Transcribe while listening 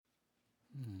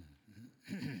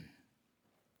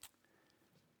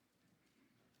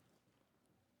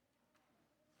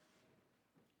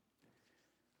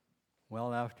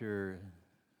Well, after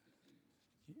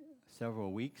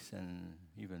several weeks and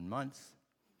even months,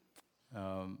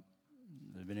 I've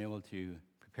been able to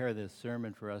prepare this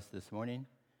sermon for us this morning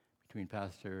between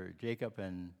Pastor Jacob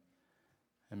and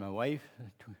my wife,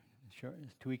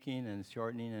 tweaking and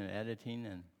shortening and editing,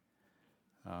 and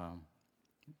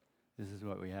this is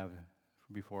what we have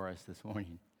before us this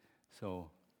morning.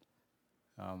 So,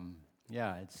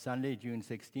 it's Sunday, June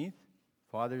 16th,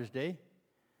 Father's Day.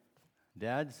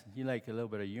 Dads, you like a little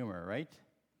bit of humor, right?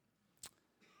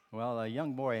 Well, a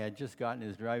young boy had just gotten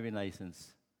his driving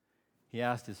license. He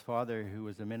asked his father, who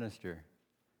was a minister,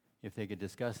 if they could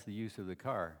discuss the use of the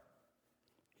car.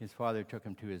 His father took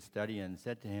him to his study and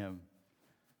said to him,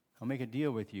 "I'll make a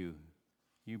deal with you.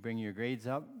 You bring your grades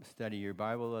up, study your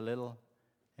Bible a little,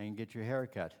 and get your hair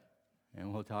cut,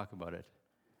 and we'll talk about it."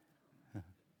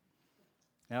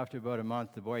 After about a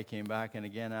month, the boy came back and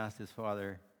again asked his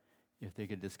father if they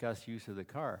could discuss use of the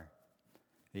car.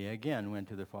 They again went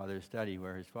to the father's study,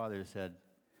 where his father said,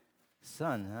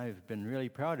 "Son, I've been really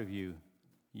proud of you.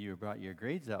 You brought your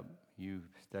grades up. You've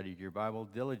studied your Bible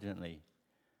diligently,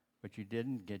 but you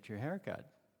didn't get your hair cut."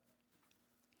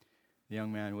 The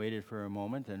young man waited for a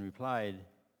moment and replied,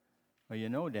 "Well, you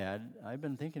know, Dad, I've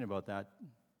been thinking about that.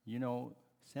 You know,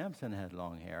 Samson had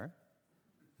long hair,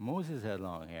 Moses had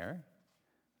long hair,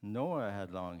 Noah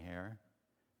had long hair,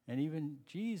 and even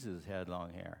Jesus had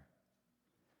long hair."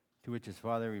 To which his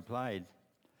father replied,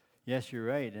 "Yes, you're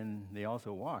right, and they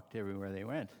also walked everywhere they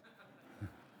went."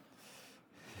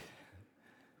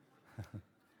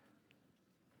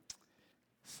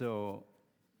 So,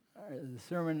 the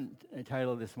sermon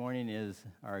title this morning is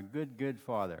Our Good, Good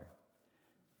Father.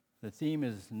 The theme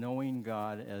is knowing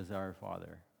God as our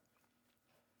Father.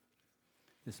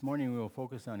 This morning we will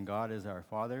focus on God as our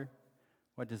Father.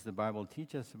 What does the Bible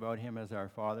teach us about Him as our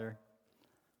Father?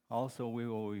 Also, we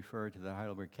will refer to the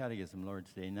Heidelberg Catechism,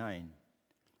 Lord's Day 9.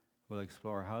 We'll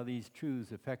explore how these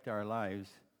truths affect our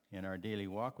lives in our daily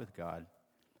walk with God,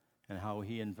 and how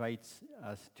He invites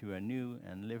us to a new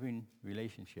and living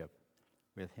relationship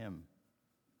with Him.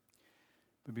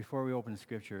 But before we open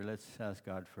Scripture, let's ask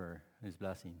God for His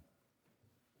blessing.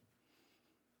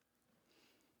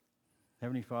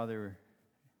 Heavenly Father,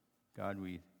 God,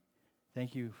 we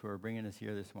thank You for bringing us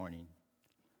here this morning.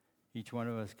 Each one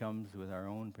of us comes with our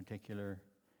own particular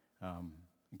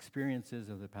experiences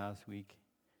of the past week,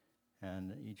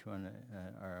 and each one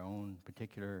our own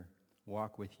particular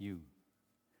walk with You.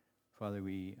 Father,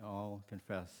 we all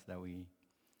confess that we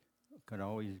could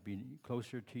always be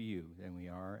closer to You than we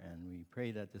are, and we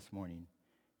pray that this morning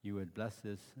You would bless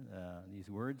these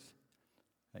words,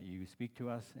 that You speak to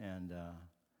us, and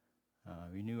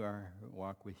renew our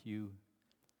walk with You,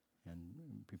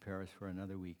 and prepare us for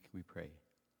another week, we pray.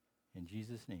 In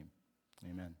Jesus' name,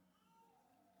 amen.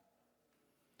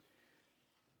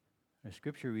 Our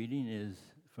scripture reading is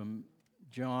from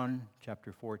John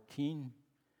chapter 14,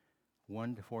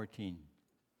 1 to 14,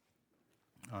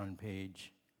 on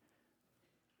page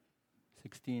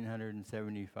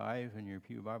 1675 in your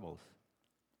Pew Bibles.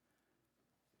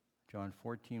 John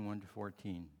 14, 1 to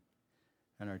 14.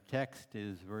 And our text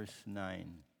is verse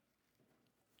 9.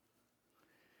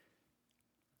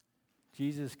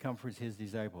 Jesus comforts His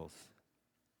disciples.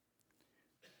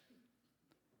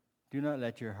 "Do not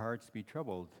let your hearts be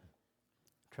troubled.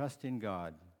 Trust in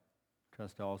God.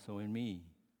 Trust also in me.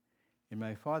 In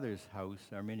my Father's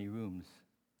house are many rooms.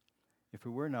 If it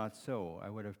were not so, I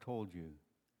would have told you.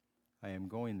 I am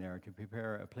going there to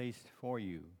prepare a place for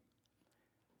you.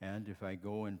 And if I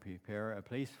go and prepare a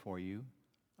place for you,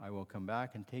 I will come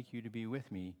back and take you to be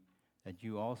with me, that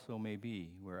you also may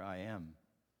be where I am.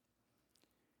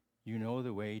 You know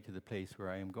the way to the place where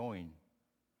I am going."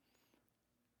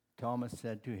 Thomas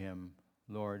said to Him,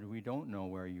 "Lord, we don't know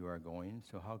where You are going,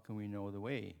 so how can we know the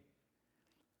way?"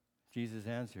 Jesus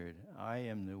answered, "I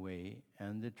am the way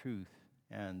and the truth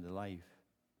and the life.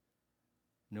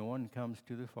 No one comes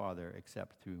to the Father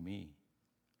except through me.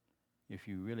 If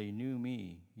you really knew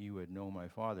me, you would know my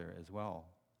Father as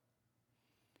well.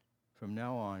 From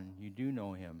now on, you do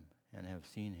know Him and have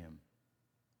seen Him."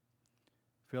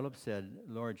 Philip said,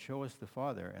 "Lord, show us the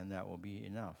Father, and that will be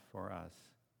enough for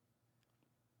us."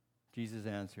 Jesus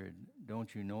answered,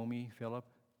 "Don't you know me, Philip,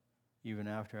 even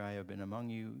after I have been among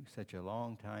you such a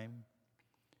long time?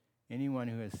 Anyone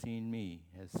who has seen me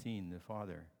has seen the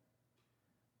Father.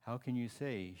 How can you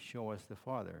say, 'Show us the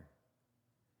Father'?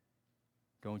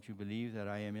 Don't you believe that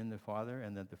I am in the Father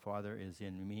and that the Father is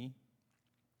in me?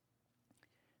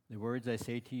 The words I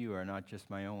say to you are not just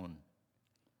my own.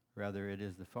 Rather, it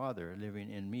is the Father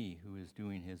living in me who is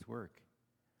doing his work.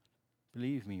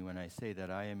 Believe me when I say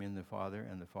that I am in the Father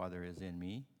and the Father is in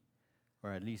me,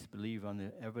 or at least believe on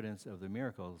the evidence of the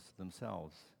miracles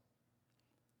themselves.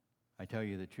 I tell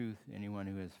you the truth, anyone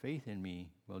who has faith in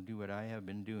me will do what I have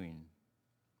been doing.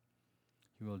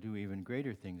 He will do even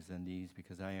greater things than these,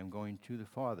 because I am going to the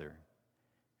Father,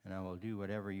 and I will do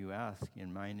whatever you ask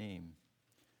in my name,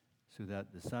 so that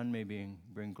the Son may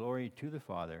bring glory to the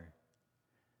Father.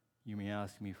 You may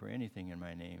ask me for anything in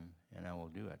my name, and I will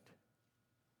do it.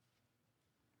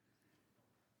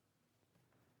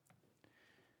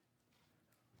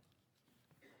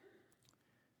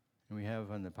 And we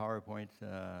have on the PowerPoint,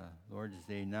 Lord's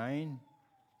Day 9,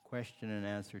 question and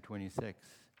answer 26.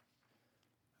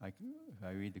 If I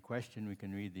read the question, we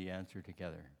can read the answer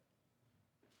together.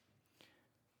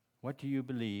 What do you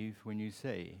believe when you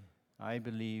say, I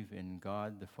believe in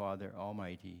God the Father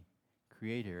Almighty,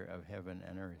 creator of heaven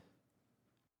and earth?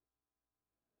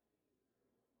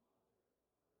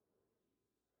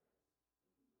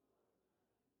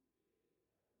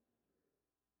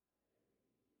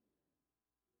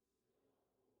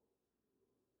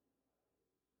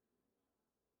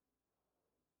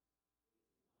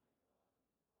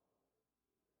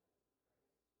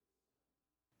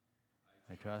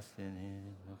 I trust in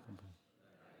him.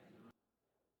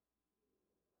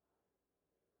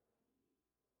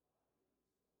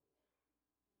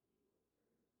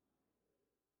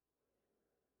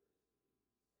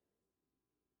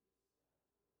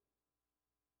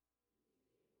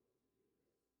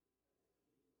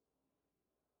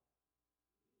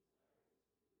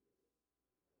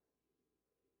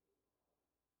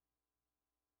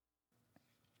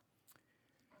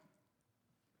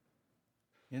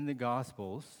 In the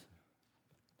Gospels,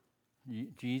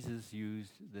 Jesus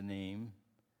used the name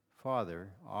Father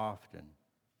often,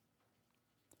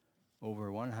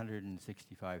 over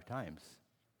 165 times.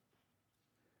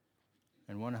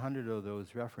 And 100 of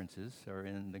those references are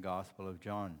in the Gospel of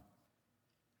John.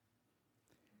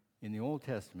 In the Old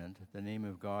Testament, the name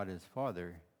of God as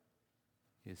Father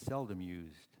is seldom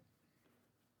used.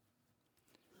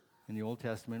 In the Old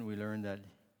Testament, we learn that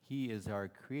he is our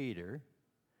creator,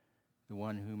 the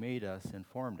one who made us and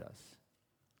formed us.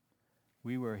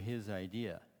 We were his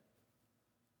idea.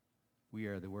 We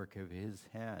are the work of his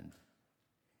hand.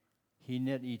 He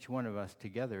knit each one of us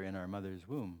together in our mother's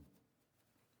womb.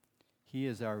 He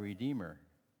is our Redeemer.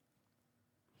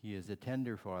 He is a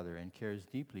tender Father and cares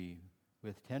deeply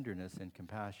with tenderness and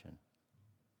compassion.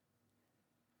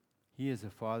 He is a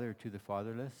father to the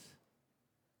fatherless,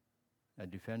 a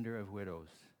defender of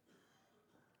widows.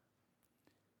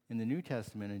 In the New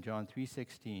Testament, in John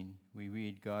 3:16, we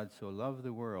read, God so loved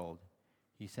the world,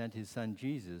 he sent his Son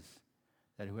Jesus,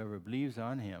 that whoever believes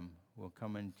on him will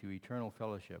come into eternal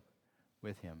fellowship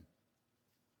with him.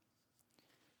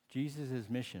 Jesus'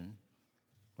 mission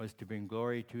was to bring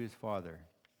glory to his Father.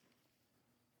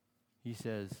 He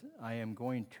says, I am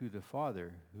going to the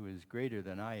Father who is greater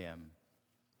than I am.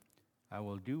 I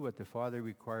will do what the Father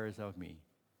requires of me,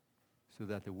 so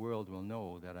that the world will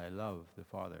know that I love the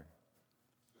Father.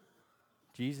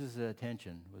 Jesus'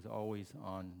 attention was always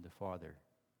on the Father.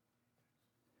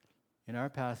 In our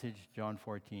passage, John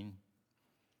 14,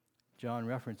 John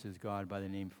references God by the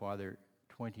name Father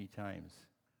 20 times.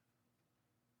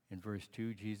 In verse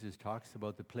 2, Jesus talks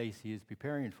about the place he is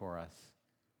preparing for us.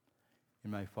 In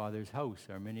my Father's house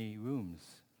are many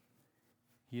rooms.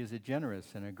 He is a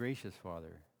generous and a gracious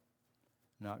Father,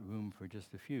 not room for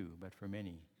just a few, but for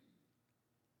many.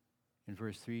 In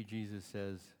verse 3, Jesus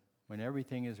says, when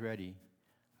everything is ready,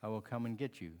 I will come and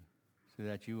get you, so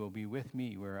that you will be with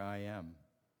me where I am.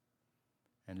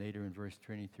 And later in verse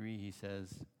 23, he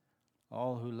says,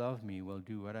 all who love me will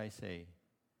do what I say.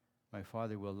 My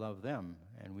Father will love them,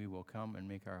 and we will come and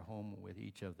make our home with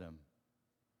each of them.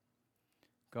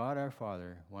 God our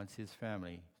Father wants his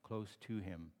family close to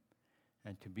him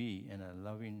and to be in a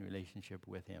loving relationship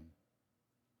with him.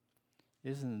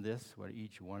 Isn't this what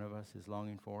each one of us is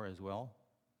longing for as well?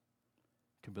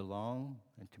 To belong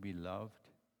and to be loved?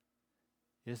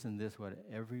 Isn't this what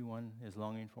everyone is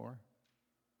longing for?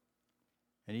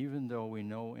 And even though we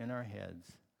know in our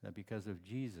heads that because of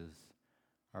Jesus,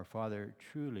 our Father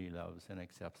truly loves and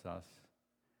accepts us,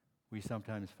 we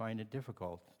sometimes find it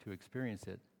difficult to experience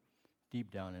it deep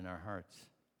down in our hearts.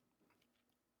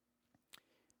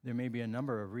 There may be a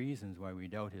number of reasons why we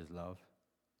doubt his love.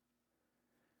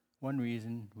 One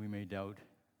reason we may doubt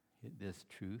this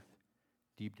truth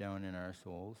deep down in our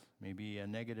souls may be a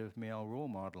negative male role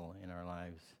model in our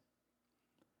lives.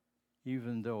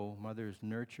 Even though mothers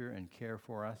nurture and care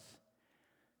for us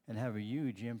and have a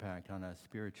huge impact on us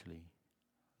spiritually,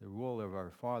 the role of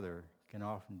our Father can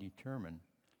often determine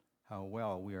how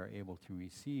well we are able to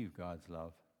receive God's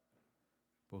love,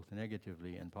 both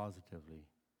negatively and positively.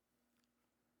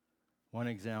 One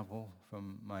example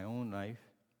from my own life,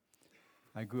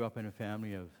 I grew up in a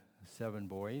family of 7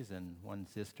 boys and 1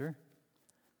 sister.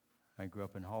 I grew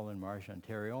up in Holland Marsh,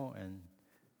 Ontario, and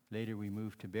later we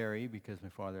moved to Barrie because my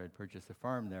father had purchased a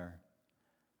farm there.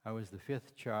 I was the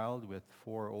 5th child with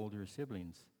 4 older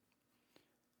siblings.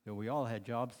 Though we all had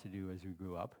jobs to do as we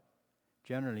grew up,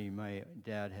 generally my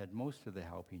dad had most of the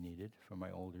help he needed from my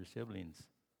older siblings.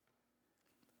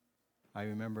 I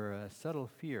remember a subtle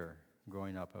fear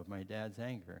growing up of my dad's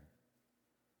anger.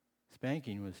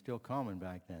 Spanking was still common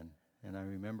back then, and I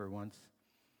remember once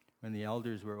when the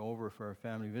elders were over for a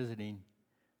family visiting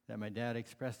that my dad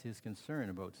expressed his concern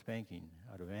about spanking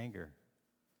out of anger.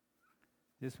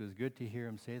 This was good to hear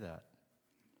him say that.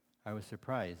 I was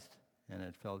surprised, and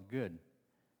it felt good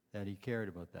that he cared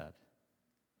about that.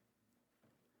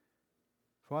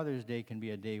 Father's Day can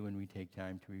be a day when we take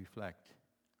time to reflect.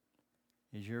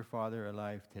 Is your father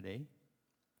alive today?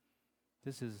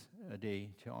 This is a day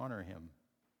to honor him.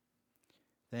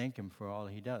 Thank him for all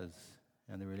he does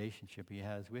and the relationship he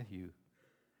has with you.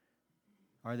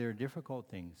 Are there difficult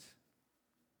things?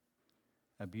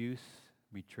 Abuse,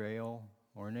 betrayal,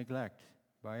 or neglect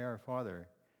by our Father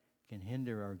can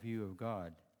hinder our view of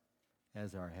God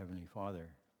as our Heavenly Father.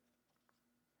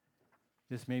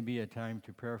 This may be a time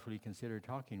to prayerfully consider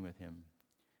talking with him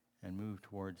and move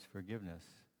towards forgiveness.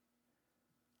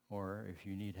 Or if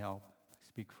you need help,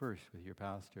 speak first with your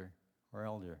pastor or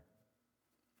elder.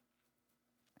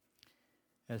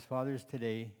 As fathers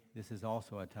today, this is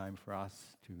also a time for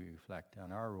us to reflect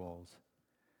on our roles.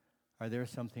 Are there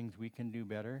some things we can do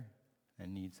better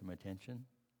and need some attention?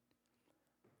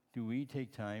 Do we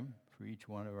take time for each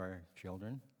one of our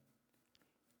children?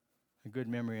 A good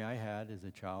memory I had as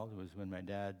a child was when my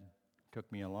dad took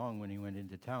me along when he went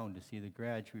into town to see the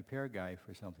garage repair guy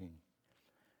for something.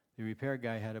 The repair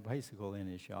guy had a bicycle in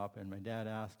his shop, and my dad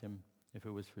asked him if it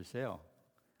was for sale.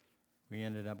 We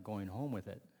ended up going home with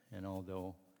it, and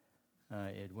although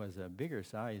it was a bigger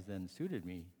size than suited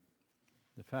me,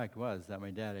 the fact was that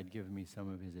my dad had given me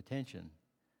some of his attention,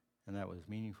 and that was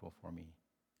meaningful for me.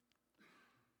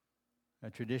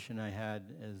 A tradition I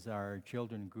had as our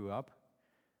children grew up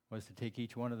was to take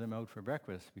each one of them out for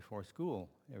breakfast before school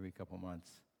every couple months.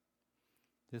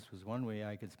 This was one way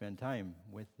I could spend time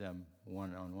with them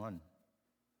one-on-one.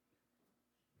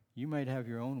 You might have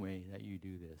your own way that you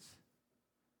do this,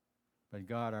 but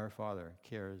God, our Father,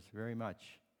 cares very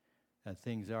much that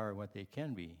things are what they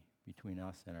can be between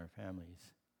us and our families.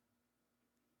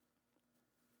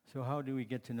 So how do we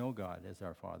get to know God as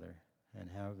our Father and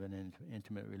have an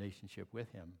intimate relationship with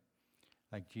him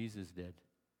like Jesus did?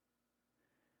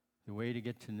 The way to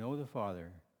get to know the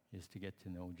Father is to get to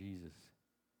know Jesus.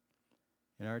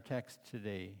 In our text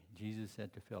today, Jesus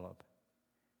said to Philip,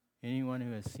 "Anyone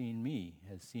who has seen me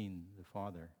has seen the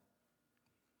Father.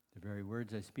 The very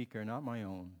words I speak are not my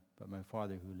own, but my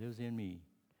Father who lives in me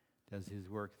does his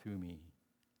work through me.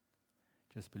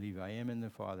 Just believe I am in the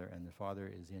Father and the Father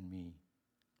is in me."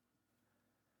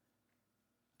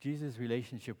 Jesus'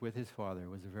 relationship with his Father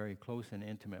was a very close and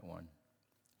intimate one.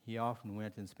 He often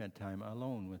went and spent time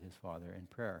alone with his Father in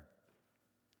prayer.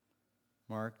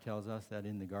 Mark tells us that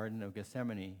in the Garden of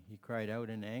Gethsemane, he cried out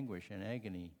in anguish and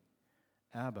agony,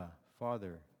 "Abba,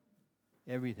 Father,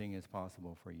 everything is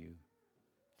possible for you.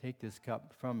 Take this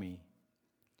cup from me,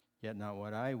 yet not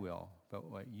what I will, but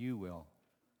what you will."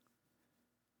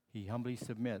 He humbly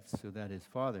submits so that his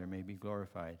Father may be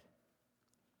glorified.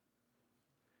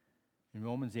 In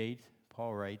Romans 8,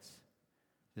 Paul writes,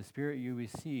 "The Spirit you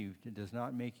received does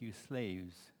not make you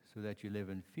slaves so that you live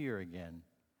in fear again.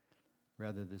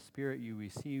 Rather, the Spirit you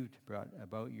received brought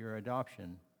about your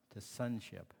adoption to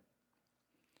sonship."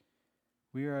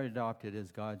 We are adopted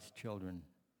as God's children.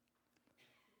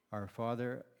 Our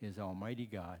Father is Almighty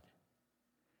God.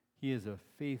 He is a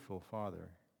faithful Father.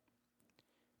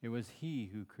 It was He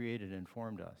who created and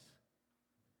formed us.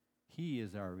 He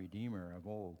is our Redeemer of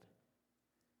old.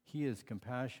 He is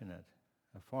compassionate,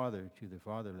 a father to the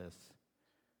fatherless,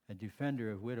 a defender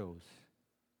of widows.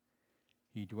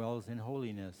 He dwells in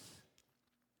holiness.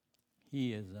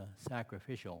 He is a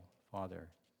sacrificial Father.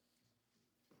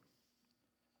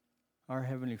 Our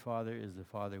Heavenly Father is the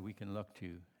Father we can look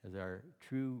to as our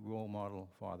true role model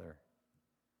Father.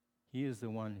 He is the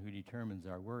one who determines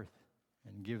our worth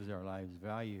and gives our lives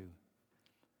value.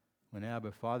 When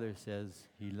Abba Father says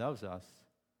he loves us,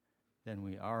 then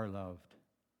we are loved.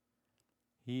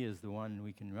 He is the one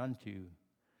we can run to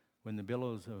when the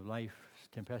billows of life's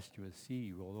tempestuous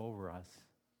sea roll over us.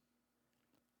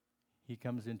 He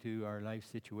comes into our life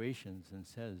situations and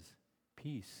says,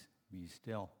 "Peace, be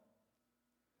still."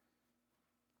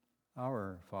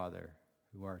 Our Father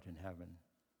who art in heaven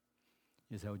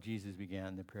is how Jesus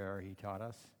began the prayer he taught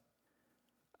us.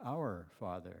 Our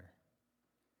Father.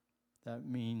 That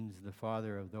means the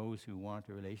Father of those who want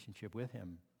a relationship with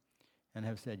him and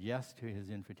have said yes to his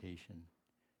invitation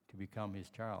to become his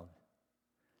child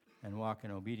and walk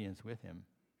in obedience with him.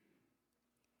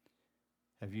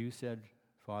 Have you said,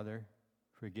 "Father,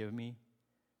 forgive me.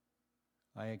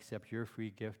 I accept your free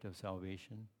gift of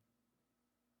salvation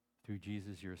through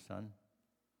Jesus, your Son"?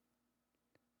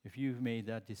 If you've made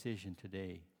that decision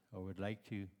today or would like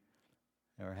to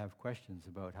or have questions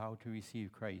about how to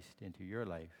receive Christ into your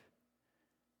life,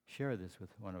 share this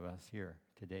with one of us here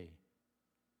today.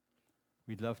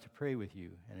 We'd love to pray with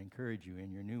you and encourage you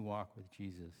in your new walk with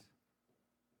Jesus.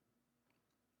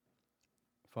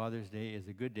 Father's Day is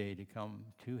a good day to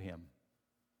come to him.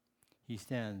 He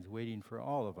stands waiting for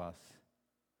all of us.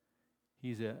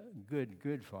 He's a good,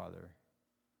 good Father.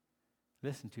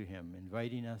 Listen to him,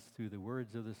 inviting us through the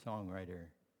words of the songwriter.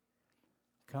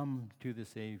 Come to the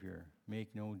Savior,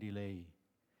 make no delay.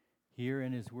 Here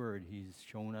in his word, he's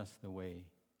shown us the way.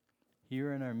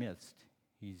 Here in our midst,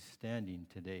 he's standing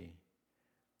today,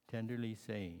 tenderly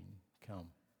saying,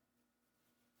 "Come."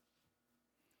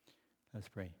 Let's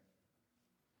pray.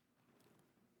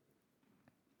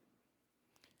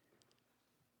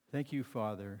 Thank you,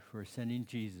 Father, for sending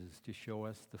Jesus to show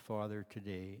us the Father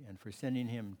today and for sending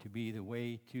him to be the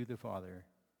way to the Father.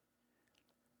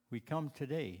 We come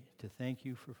today to thank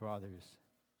you for fathers,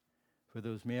 for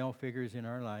those male figures in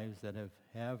our lives that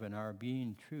have and are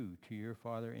being true to your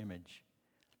Father image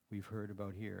we've heard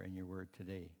about here in your word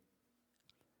today.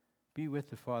 Be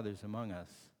with the fathers among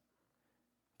us.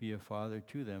 Be a father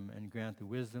to them and grant the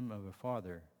wisdom of a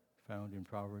father found in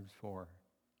Proverbs 4.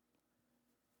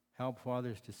 Help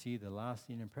fathers to see the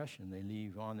lasting impression they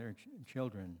leave on their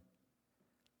children.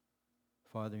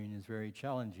 Fathering is very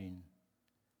challenging.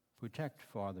 Protect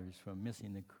fathers from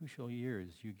missing the crucial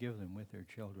years you give them with their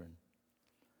children.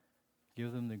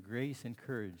 Give them the grace and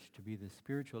courage to be the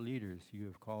spiritual leaders you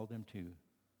have called them to.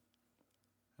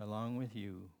 Along with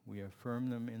you, we affirm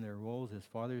them in their roles as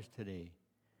fathers today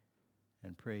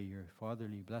and pray your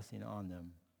fatherly blessing on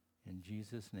them. In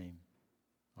Jesus' name,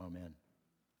 amen.